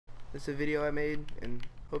It's a video I made, and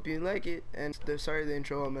hope you like it. And sorry the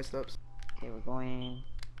intro all messed up. Okay, we're going,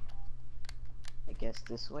 I guess,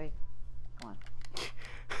 this way. Come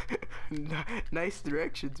on. Nice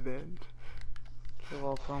directions, man. You're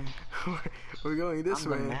welcome. We're going this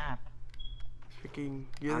way. I'm the map. Freaking, I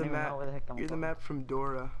you're don't the even know map. where the heck I'm You're the going. map from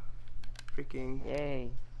Dora. Freaking.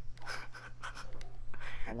 Yay.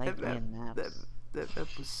 I like being maps. That map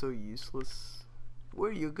was so useless.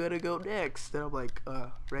 Where you gonna go next? And I'm like,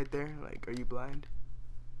 right there. Like, are you blind?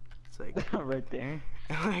 It's like right there.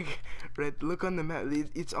 like, right. Look on the map.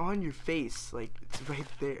 It's on your face. Like, it's right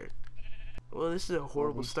there. Well, this is a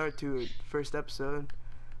horrible start to a first episode.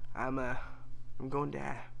 I'm going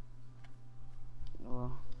to.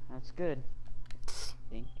 Well, that's good. I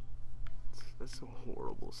think. That's a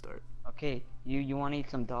horrible start. Okay, you want to eat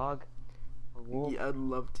some dog? Or wolf? Yeah, I'd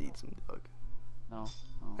love to eat some dog. No.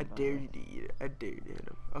 I dare you to eat it. I dare you to hit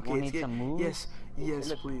him. Okay, wanna it's eat some moves?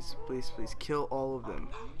 Yes, please, kill all of them.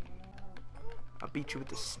 I'll beat you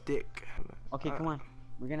with a stick. Okay, come on.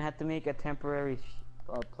 We're gonna have to make a temporary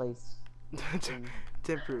place.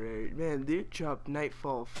 Temporary, man. They drop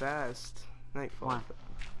nightfall fast. Nightfall.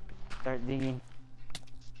 Start digging.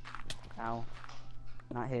 Ow!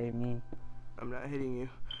 Not hitting me. I'm not hitting you.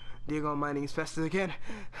 Diego, I'm mining as fast as I can.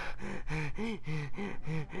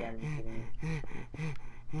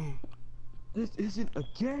 This isn't a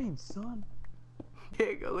game, son.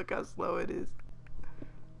 Diego, look how slow it is.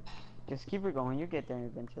 Just keep it going. You get there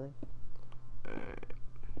eventually.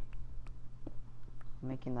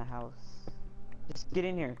 Making the house. Just get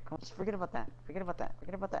in here. Come on, just forget about that. Forget about that.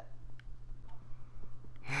 Forget about that.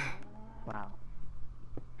 Wow.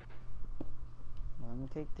 Well, let me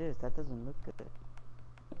take this. That doesn't look good.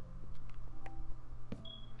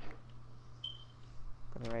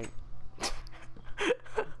 Put it right.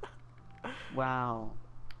 Wow.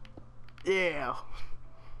 Yeah.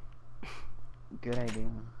 Good idea.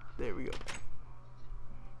 There we go.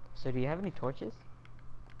 So do you have any torches?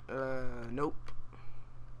 Nope.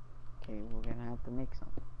 Okay, we're gonna have to make some.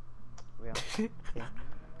 Okay.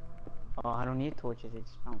 Oh, I don't need torches. It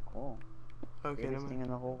just sounds cool. Okay, Greatest thing in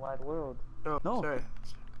the whole wide world. Oh, no. Sorry.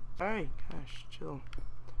 Alright, gosh, chill.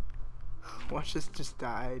 Watch this just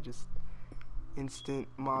die. Just instant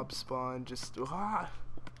mob spawn. Just ah.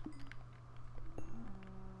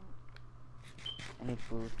 I need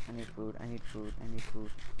food. I need food. I need food. I need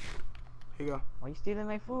food. Here you go. Why are you stealing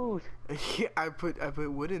my food? Yeah, I put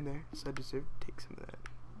wood in there, so I deserve to take some of that.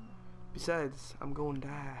 Besides, I'm going to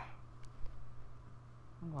die.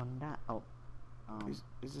 I'm going to die. Oh.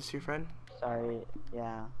 Is this your friend? Sorry.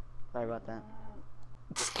 Yeah. Sorry about that.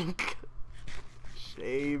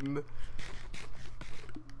 Shame.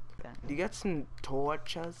 You got some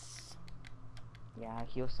torches? Yeah,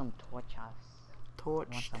 here's some torches.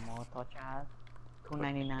 Torch. Want some more torches?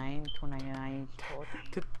 $2.99. $2.99 each torch.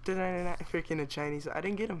 $2.99. Freaking a Chinese. I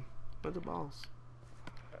didn't get them. What the balls?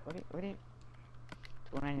 What do you?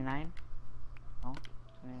 $2.99? Oh.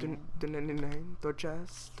 $2.99.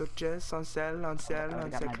 Torches. On sale. On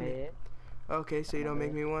sale. Okay, so you don't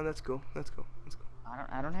make me one. Let's go.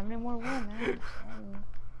 I don't have any more wood, man.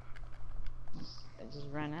 I just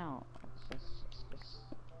ran out. It's just.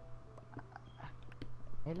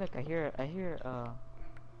 Hey, look! I hear a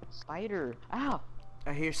spider. Ow!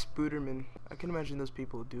 I hear Spooderman. I can imagine those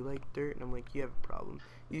people who do like dirt, and I'm like, you have a problem.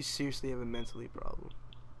 You seriously have a mentally problem.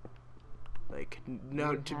 Like,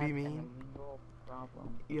 no, to be mean.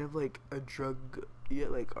 You have like a drug. Yeah,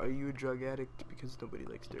 like, are you a drug addict? Because nobody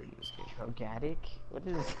likes dirt in this game. Drug addict? What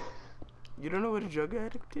is? You don't know what a drug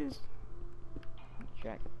addict is?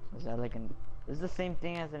 Drug. Is that like an? Is the same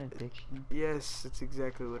thing as an addiction? Yes, it's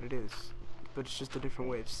exactly what it is, but it's just a different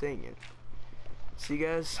way of saying it. See,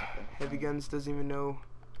 guys, Heavy Guns doesn't even know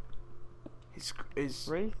his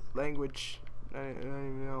Race? language. I don't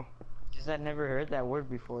even know. Because I've never heard that word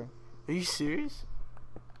before. Are you serious?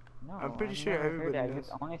 No, I'm pretty sure everybody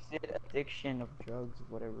knows. I only said addiction of drugs,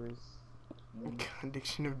 whatever is.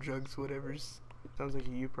 Addiction of drugs, whatever's. Sounds like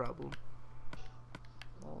a you problem.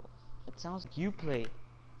 Well, it sounds like you play.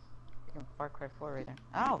 Far Cry 4 right there.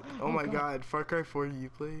 Ow! Oh my god, Far Cry 4 you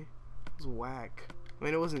play? It was whack. I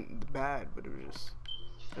mean, it wasn't bad, but it was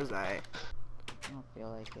alright. I don't feel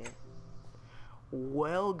like it.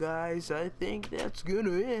 Well, guys, I think that's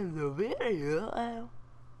gonna end the video.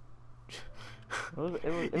 It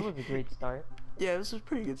was a great start. Yeah, this was a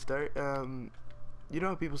pretty good start. You know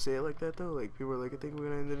how people say it like that though? Like people are like, I think we're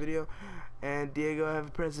gonna end the video. And Diego, I have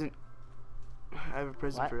a present. I have a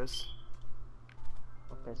present for us.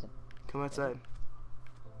 What present? Come outside.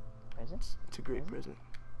 Present? It's a great present.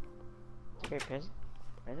 It's a great present.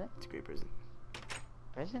 Present? It's a great present.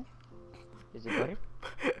 Present? Is it butter?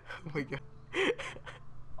 my god.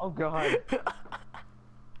 Oh god.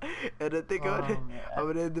 And I think I'm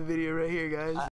gonna end the video right here, guys.